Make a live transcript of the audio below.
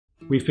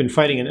We've been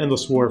fighting an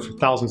endless war for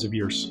thousands of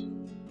years.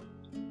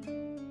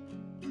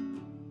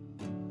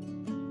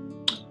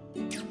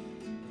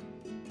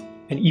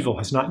 And evil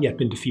has not yet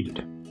been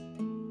defeated.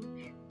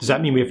 Does that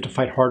mean we have to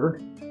fight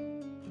harder?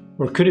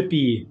 Or could it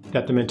be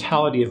that the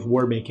mentality of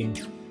war making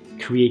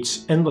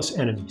creates endless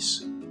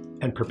enemies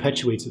and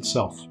perpetuates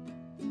itself?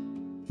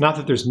 Not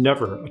that there's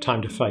never a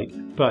time to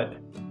fight, but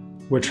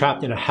we're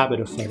trapped in a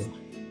habit of fighting.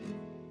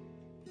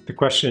 The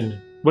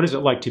question, what is it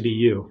like to be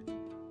you,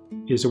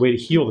 is a way to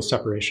heal the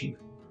separation.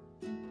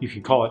 You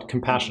could call it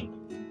compassion.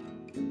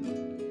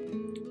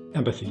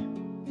 Empathy.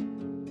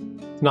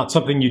 It's not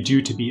something you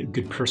do to be a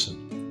good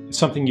person. It's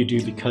something you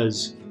do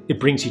because it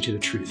brings you to the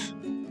truth.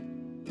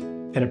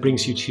 And it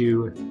brings you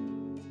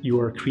to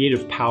your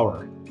creative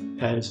power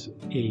as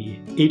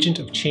an agent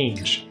of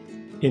change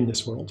in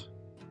this world.